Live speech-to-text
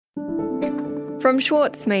From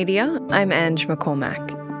Schwartz Media, I'm Ange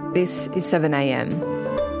McCormack. This is 7am.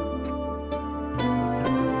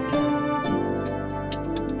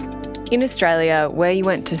 In Australia, where you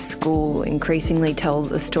went to school increasingly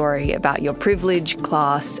tells a story about your privilege,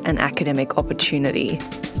 class and academic opportunity.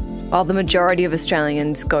 While the majority of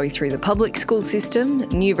Australians go through the public school system,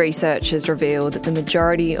 new research has revealed that the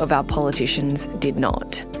majority of our politicians did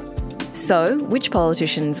not. So, which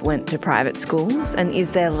politicians went to private schools, and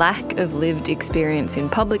is their lack of lived experience in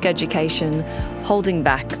public education holding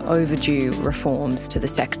back overdue reforms to the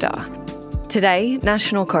sector? Today,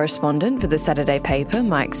 national correspondent for the Saturday paper,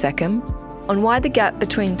 Mike Seckham, on why the gap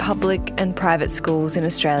between public and private schools in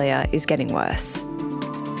Australia is getting worse.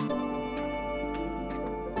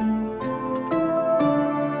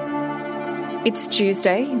 It's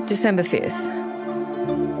Tuesday, December 5th.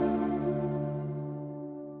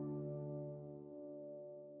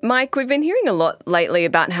 Mike, we've been hearing a lot lately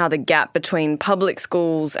about how the gap between public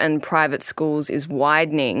schools and private schools is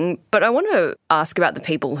widening, but I want to ask about the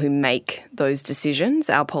people who make those decisions,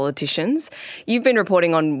 our politicians. You've been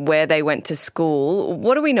reporting on where they went to school.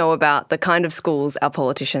 What do we know about the kind of schools our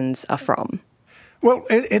politicians are from? Well,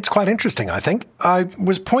 it's quite interesting, I think. I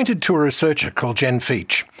was pointed to a researcher called Jen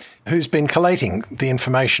Feach, who's been collating the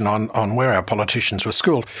information on where our politicians were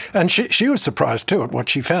schooled, and she was surprised too at what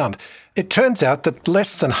she found. It turns out that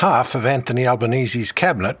less than half of Anthony Albanese's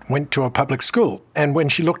cabinet went to a public school, and when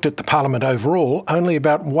she looked at the parliament overall, only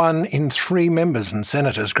about 1 in 3 members and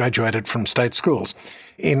senators graduated from state schools.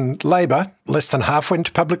 In Labor, less than half went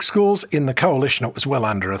to public schools. In the Coalition, it was well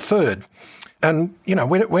under a third. And,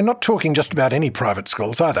 we're not talking just about any private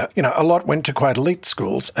schools either. A lot went to quite elite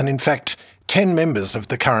schools, and in fact, 10 members of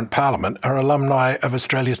the current parliament are alumni of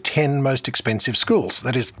Australia's 10 most expensive schools.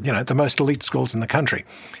 That is, the most elite schools in the country.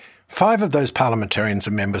 5 of those parliamentarians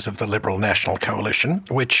are members of the Liberal National Coalition,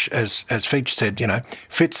 which, as Feach said,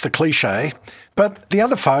 fits the cliche. But the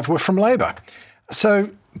other 5 were from Labor.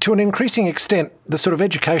 So, to an increasing extent, the sort of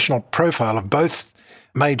educational profile of both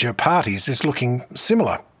major parties is looking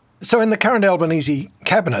similar. So in the current Albanese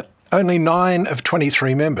cabinet, only 9 of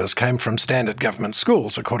 23 members came from standard government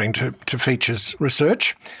schools, according to Feach's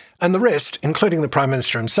research, and the rest, including the Prime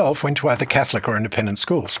Minister himself, went to either Catholic or independent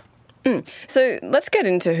schools. So let's get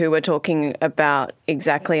into who we're talking about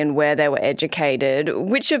exactly and where they were educated.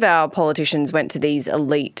 Which of our politicians went to these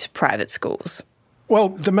elite private schools? Well,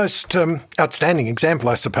 the most outstanding example,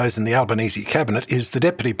 I suppose, in the Albanese cabinet is the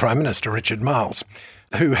Deputy Prime Minister, Richard Marles,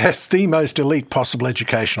 who has the most elite possible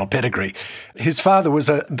educational pedigree. His father was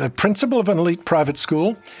the principal of an elite private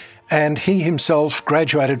school, and he himself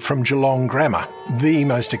graduated from Geelong Grammar, the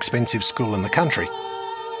most expensive school in the country.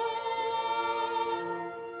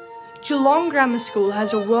 Geelong Grammar School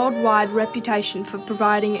has a worldwide reputation for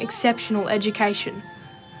providing exceptional education,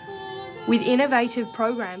 with innovative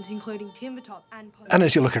programs including Timbertop and... And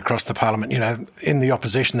as you look across the parliament, in the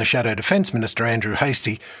opposition, the Shadow Defence Minister, Andrew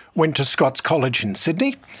Hastie, went to Scots College in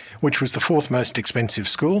Sydney, which was the 4th most expensive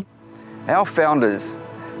school. Our founders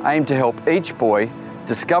aim to help each boy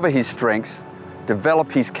discover his strengths,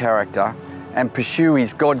 develop his character, and pursue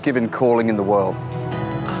his God-given calling in the world.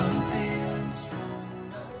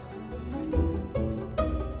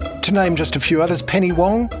 To name just a few others, Penny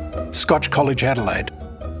Wong, Scotch College Adelaide.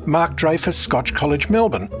 Mark Dreyfus, Scotch College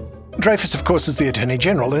Melbourne. Dreyfus, of course, is the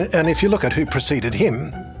Attorney-General, and if you look at who preceded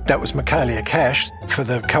him, that was Michaelia Cash for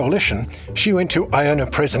the Coalition. She went to Iona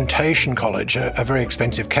Presentation College, a very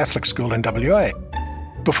expensive Catholic school in WA.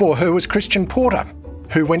 Before her was Christian Porter,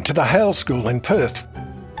 who went to the Hale School in Perth.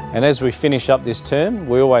 And as we finish up this term,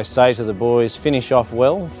 we always say to the boys, finish off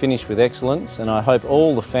well, finish with excellence, and I hope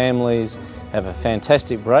all the families have a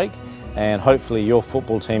fantastic break, and hopefully your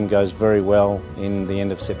football team goes very well in the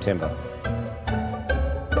end of September.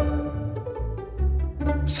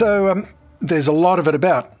 So there's a lot of it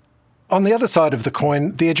about. On the other side of the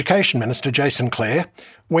coin, the Education Minister, Jason Clare,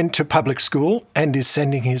 went to public school and is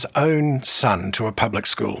sending his own son to a public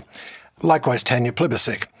school. Likewise, Tanya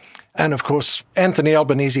Plibersek. And of course, Anthony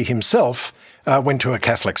Albanese himself went to a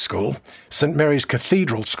Catholic school, St Mary's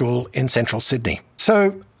Cathedral School in central Sydney.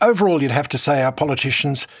 So overall, you'd have to say our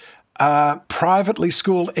politicians are privately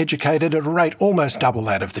school educated at a rate almost double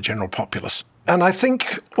that of the general populace. And I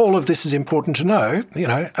think all of this is important to know,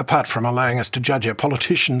 apart from allowing us to judge our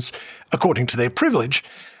politicians according to their privilege.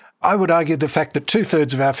 I would argue the fact that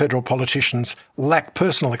 2/3 of our federal politicians lack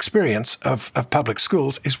personal experience of public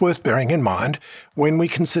schools is worth bearing in mind when we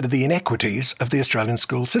consider the inequities of the Australian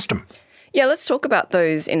school system. Yeah, let's talk about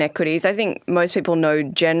those inequities. I think most people know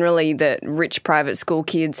generally that rich private school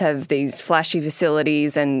kids have these flashy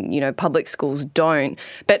facilities and, public schools don't.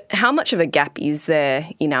 But how much of a gap is there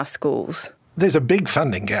in our schools? There's a big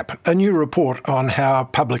funding gap. A new report on how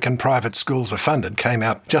public and private schools are funded came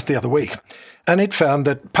out just the other week, and it found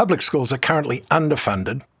that public schools are currently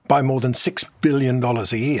underfunded by more than $6 billion a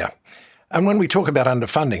year. And when we talk about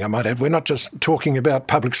underfunding, I might add, we're not just talking about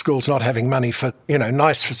public schools not having money for,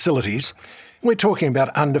 nice facilities. We're talking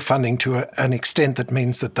about underfunding to an extent that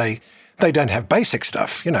means that they don't have basic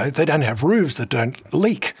stuff. They don't have roofs that don't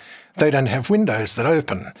leak. They don't have windows that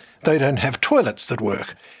open. They don't have toilets that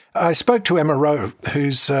work. I spoke to Emma Rowe,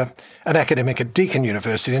 who's an academic at Deakin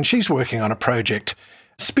University, and she's working on a project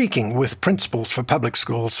speaking with principals for public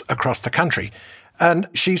schools across the country. And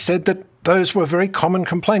she said that those were very common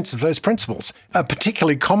complaints of those principals. A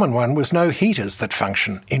particularly common one was no heaters that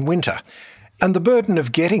function in winter. And the burden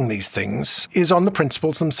of getting these things is on the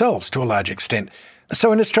principals themselves to a large extent.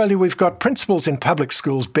 So in Australia, we've got principals in public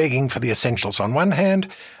schools begging for the essentials on one hand,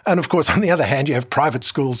 and of course, on the other hand, you have private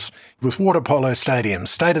schools with water polo stadiums,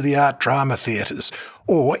 state-of-the-art drama theatres,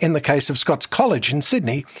 or, in the case of Scots College in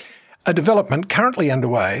Sydney, a development currently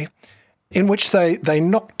underway in which they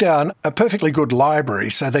knocked down a perfectly good library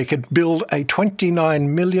so they could build a $29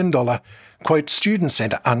 million, quote, student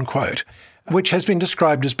centre, unquote, which has been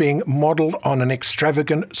described as being modelled on an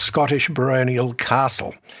extravagant Scottish baronial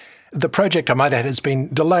castle. The project, I might add, has been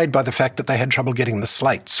delayed by the fact that they had trouble getting the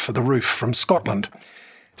slates for the roof from Scotland.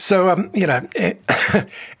 So,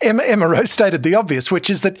 Emma Rowe stated the obvious, which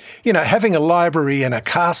is that, having a library and a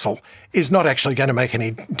castle is not actually going to make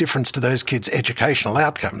any difference to those kids' educational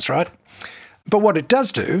outcomes, right? But what it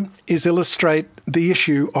does do is illustrate the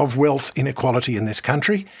issue of wealth inequality in this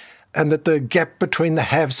country, and that the gap between the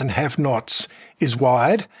haves and have-nots is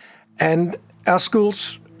wide, and our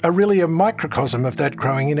schools are really a microcosm of that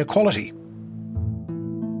growing inequality.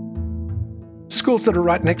 Schools that are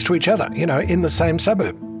right next to each other, in the same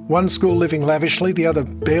suburb. One school living lavishly, the other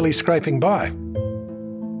barely scraping by.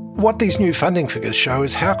 What these new funding figures show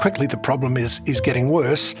is how quickly the problem is getting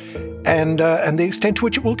worse, and the extent to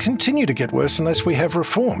which it will continue to get worse unless we have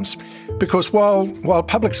reforms. Because while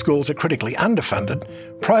public schools are critically underfunded,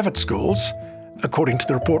 private schools, according to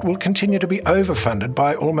the report, will continue to be overfunded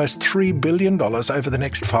by almost $3 billion over the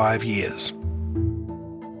next 5 years.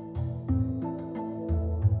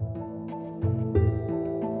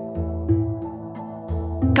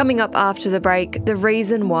 Coming up after the break, the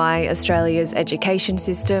reason why Australia's education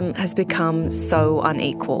system has become so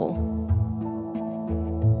unequal.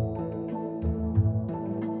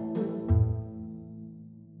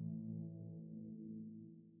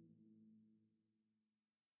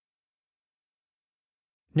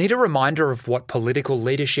 Need a reminder of what political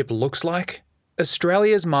leadership looks like?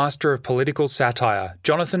 Australia's master of political satire,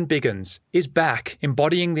 Jonathan Biggins, is back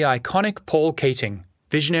embodying the iconic Paul Keating,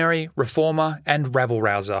 visionary, reformer and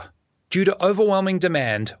rabble-rouser. Due to overwhelming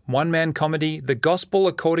demand, one-man comedy The Gospel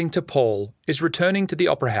According to Paul is returning to the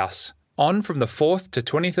Opera House, on from the 4th to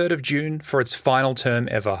 23rd of June for its final term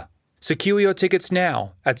ever. Secure your tickets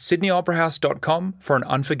now at sydneyoperahouse.com for an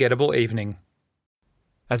unforgettable evening.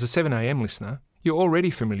 As a 7am listener, you're already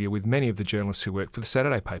familiar with many of the journalists who work for the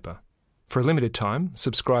Saturday paper. For a limited time,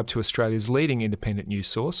 subscribe to Australia's leading independent news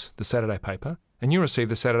source, the Saturday paper, and you'll receive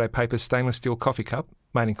the Saturday paper's stainless steel coffee cup,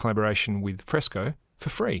 made in collaboration with Fresco, for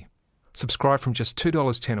free. Subscribe from just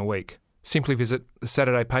 $2.10 a week. Simply visit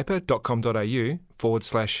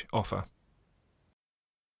thesaturdaypaper.com.au/offer.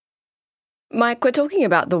 Mike, we're talking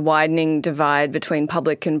about the widening divide between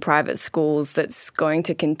public and private schools that's going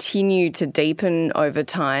to continue to deepen over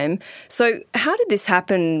time. So how did this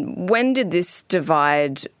happen? When did this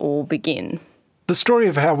divide all begin? The story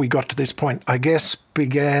of how we got to this point, I guess,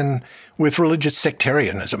 began with religious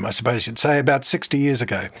sectarianism, I suppose you'd say, about 60 years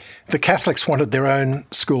ago. The Catholics wanted their own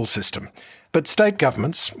school system, but state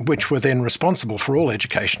governments, which were then responsible for all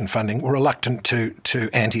education funding, were reluctant to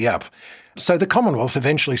ante up. So the Commonwealth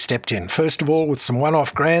eventually stepped in, first of all with some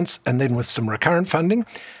one-off grants and then with some recurrent funding.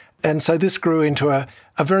 And so this grew into a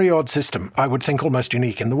very odd system, I would think almost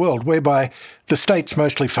unique in the world, whereby the states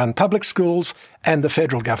mostly fund public schools and the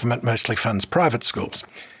federal government mostly funds private schools.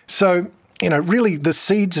 So, really the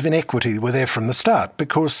seeds of inequity were there from the start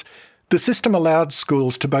because the system allowed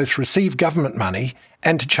schools to both receive government money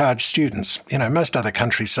and to charge students. Most other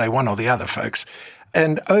countries say one or the other, folks.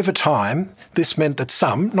 And over time, this meant that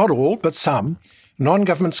some, not all, but some,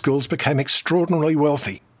 non-government schools became extraordinarily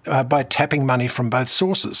wealthy by tapping money from both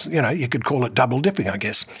sources. You could call it double dipping, I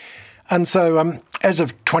guess. And so as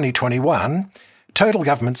of 2021, total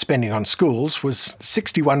government spending on schools was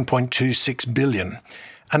 $61.26 billion.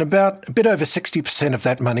 And about a bit over 60% of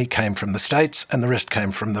that money came from the states and the rest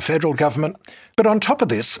came from the federal government. But on top of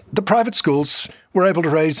this, the private schools were able to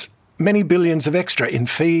raise many billions of extra in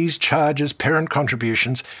fees, charges, parent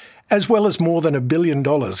contributions, as well as more than $1 billion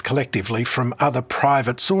collectively from other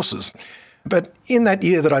private sources. But in that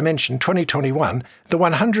year that I mentioned, 2021, the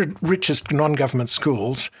 100 richest non-government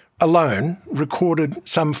schools alone recorded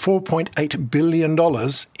some $4.8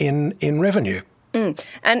 billion in revenue.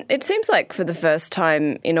 And it seems like for the first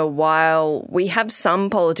time in a while, we have some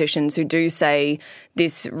politicians who do say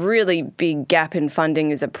this really big gap in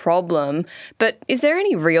funding is a problem. But is there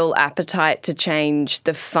any real appetite to change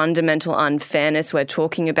the fundamental unfairness we're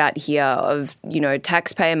talking about here of,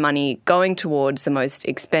 taxpayer money going towards the most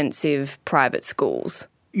expensive private schools?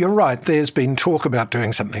 You're right, there's been talk about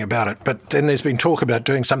doing something about it, but then there's been talk about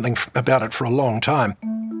doing something about it for a long time.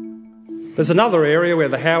 There's another area where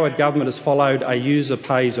the Howard government has followed a user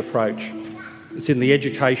pays approach. It's in the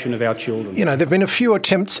education of our children. There have been a few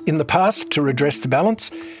attempts in the past to redress the balance.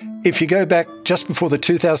 If you go back just before the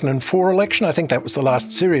 2004 election, I think that was the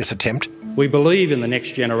last serious attempt. We believe in the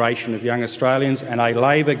next generation of young Australians, and a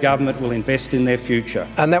Labor government will invest in their future.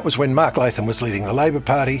 And that was when Mark Latham was leading the Labor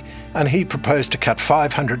Party, and he proposed to cut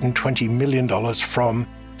 $520 million from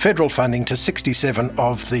federal funding to 67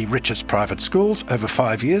 of the richest private schools over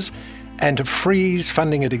 5 years, and to freeze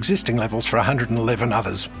funding at existing levels for 111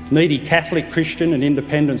 others. Needy Catholic, Christian and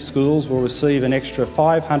independent schools will receive an extra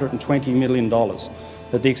 $520 million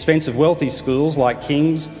at the expense of wealthy schools like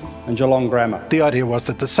King's and Geelong Grammar. The idea was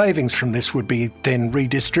that the savings from this would be then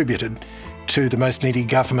redistributed to the most needy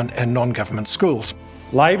government and non-government schools.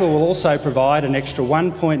 Labor will also provide an extra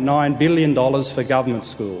 $1.9 billion for government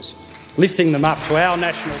schools, lifting them up to our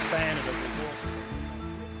national standard of resources.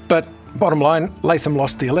 But bottom line, Latham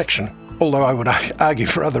lost the election, although I would argue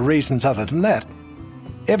for other reasons other than that.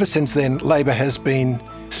 Ever since then, Labor has been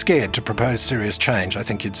scared to propose serious change, I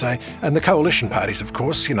think you'd say. And the coalition parties, of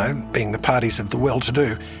course, being the parties of the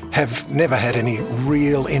well-to-do, have never had any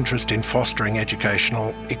real interest in fostering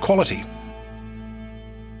educational equality.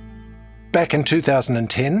 Back in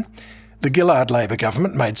 2010, the Gillard Labor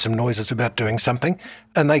government made some noises about doing something,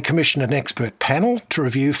 and they commissioned an expert panel to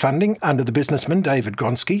review funding under the businessman David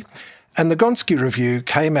Gonski. And the Gonski review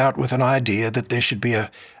came out with an idea that there should be a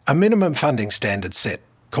minimum funding standard set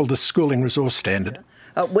called the Schooling Resource Standard.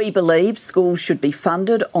 We believe schools should be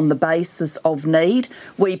funded on the basis of need.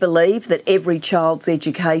 We believe that every child's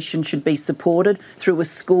education should be supported through a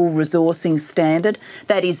school resourcing standard.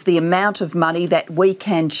 That is the amount of money that we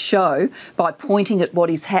can show by pointing at what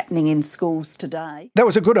is happening in schools today. That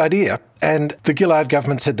was a good idea, and the Gillard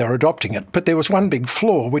government said they were adopting it. But there was one big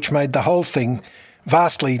flaw which made the whole thing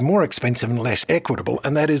vastly more expensive and less equitable,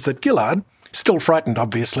 and that is that Gillard, still frightened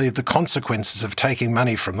obviously of the consequences of taking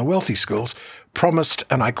money from the wealthy schools, promised,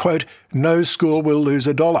 and I quote, "No school will lose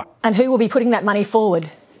a dollar." And who will be putting that money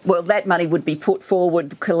forward? Well, that money would be put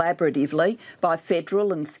forward collaboratively by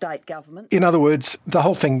federal and state governments. In other words, the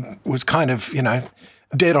whole thing was kind of,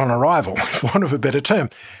 dead on arrival, for want of a better term.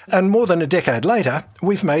 And more than a decade later,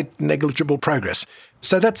 we've made negligible progress.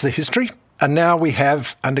 So that's the history. And now we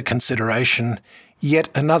have under consideration yet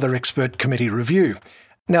another expert committee review.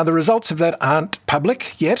 Now, the results of that aren't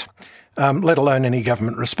public yet, let alone any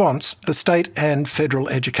government response. The state and federal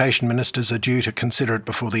education ministers are due to consider it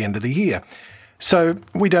before the end of the year. So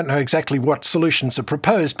we don't know exactly what solutions are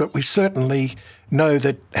proposed, but we certainly know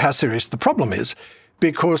how serious the problem is,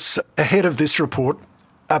 because ahead of this report,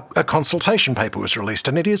 a consultation paper was released,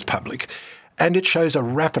 and it is public, and it shows a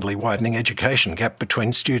rapidly widening education gap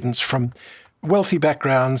between students from wealthy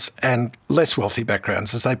backgrounds and less wealthy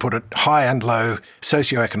backgrounds, as they put it, high and low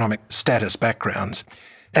socioeconomic status backgrounds.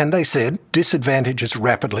 And they said disadvantage is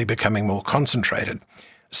rapidly becoming more concentrated.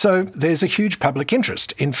 So there's a huge public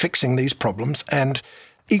interest in fixing these problems and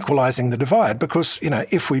equalising the divide, because,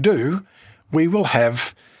 if we do, we will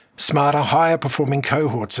have smarter, higher performing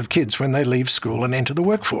cohorts of kids when they leave school and enter the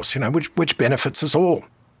workforce, which benefits us all.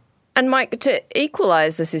 And Mike, to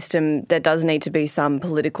equalise the system, there does need to be some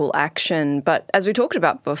political action. But as we talked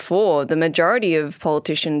about before, the majority of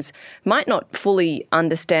politicians might not fully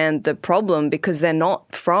understand the problem because they're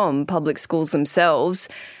not from public schools themselves.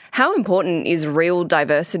 How important is real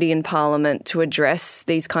diversity in Parliament to address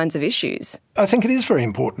these kinds of issues? I think it is very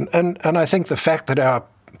important. And I think the fact that our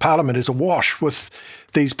Parliament is awash with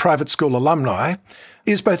these private school alumni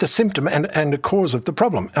is both a symptom and a cause of the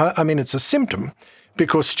problem. I mean, it's a symptom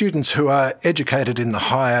because students who are educated in the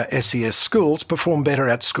higher SES schools perform better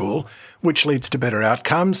at school, which leads to better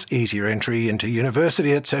outcomes, easier entry into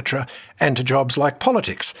university, etc., and to jobs like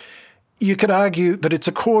politics. you could argue that it's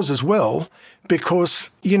a cause as well,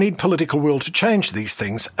 because you need political will to change these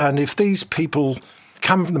things. And if these people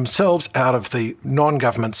come themselves out of the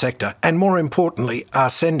non-government sector, and more importantly are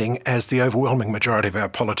sending, as the overwhelming majority of our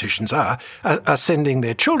politicians are sending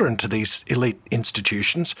their children to these elite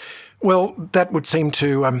institutions, well, that would seem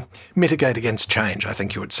to mitigate against change, I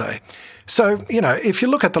think you would say. So, if you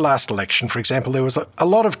look at the last election, for example, there was a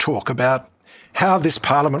lot of talk about how this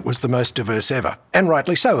parliament was the most diverse ever. And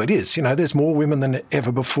rightly so, it is. There's more women than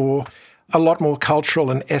ever before, a lot more cultural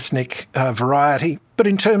and ethnic variety. But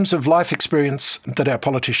in terms of life experience that our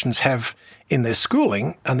politicians have in their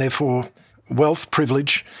schooling, and therefore wealth,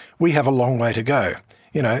 privilege, we have a long way to go.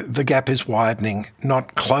 The gap is widening,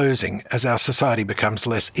 not closing, as our society becomes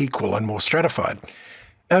less equal and more stratified.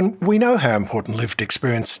 And we know how important lived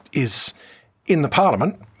experience is in the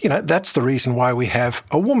parliament. That's the reason why we have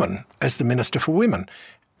a woman as the Minister for Women,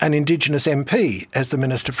 an Indigenous MP as the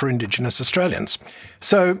Minister for Indigenous Australians.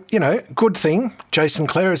 So, good thing, Jason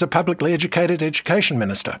Clare is a publicly educated education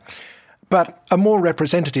minister. But a more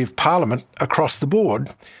representative parliament across the board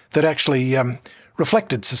that actually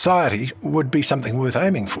reflected society would be something worth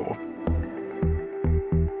aiming for.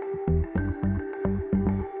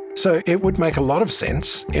 So it would make a lot of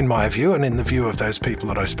sense, in my view, and in the view of those people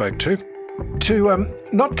that I spoke to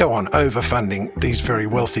not go on overfunding these very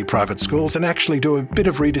wealthy private schools and actually do a bit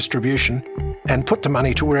of redistribution and put the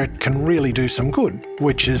money to where it can really do some good,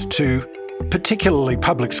 which is to particularly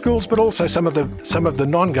public schools, but also some of the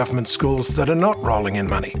non-government schools that are not rolling in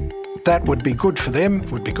money. That would be good for them,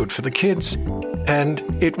 would be good for the kids, and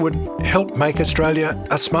it would help make Australia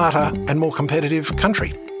a smarter and more competitive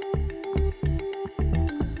country.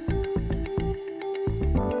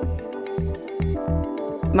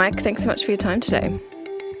 Mike, thanks so much for your time today.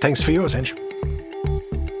 Thanks for yours, Ange.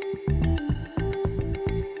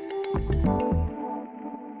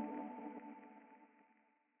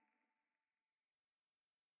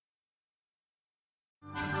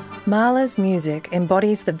 Mahler's music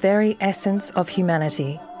embodies the very essence of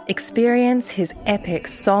humanity. Experience his epic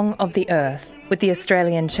Song of the Earth with the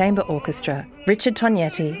Australian Chamber Orchestra, Richard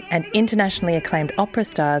Tognetti, and internationally acclaimed opera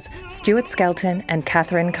stars Stuart Skelton and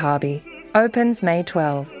Catherine Carby. Opens May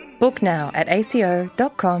 12. Book now at aco.com.au.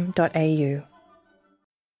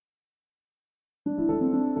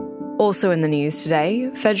 Also in the news today,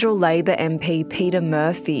 federal Labor MP Peter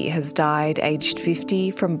Murphy has died aged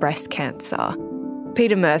 50 from breast cancer.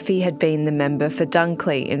 Peter Murphy had been the member for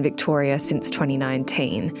Dunkley in Victoria since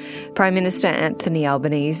 2019. Prime Minister Anthony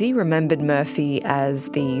Albanese remembered Murphy as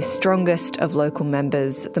the strongest of local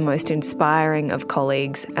members, the most inspiring of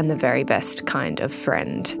colleagues, and the very best kind of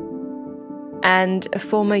friend. And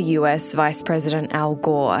former US Vice President Al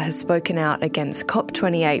Gore has spoken out against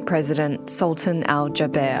COP28 President Sultan Al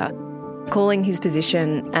Jaber, calling his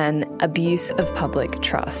position an abuse of public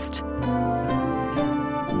trust.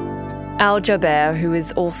 Al Jaber, who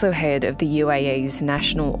is also head of the UAE's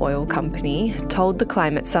national oil company, told the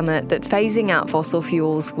climate summit that phasing out fossil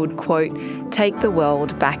fuels would, quote, take the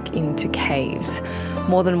world back into caves.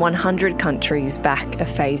 More than 100 countries back a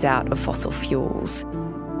phase out of fossil fuels.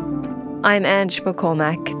 I'm Ange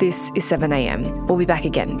McCormack. This is 7am. We'll be back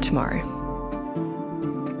again tomorrow.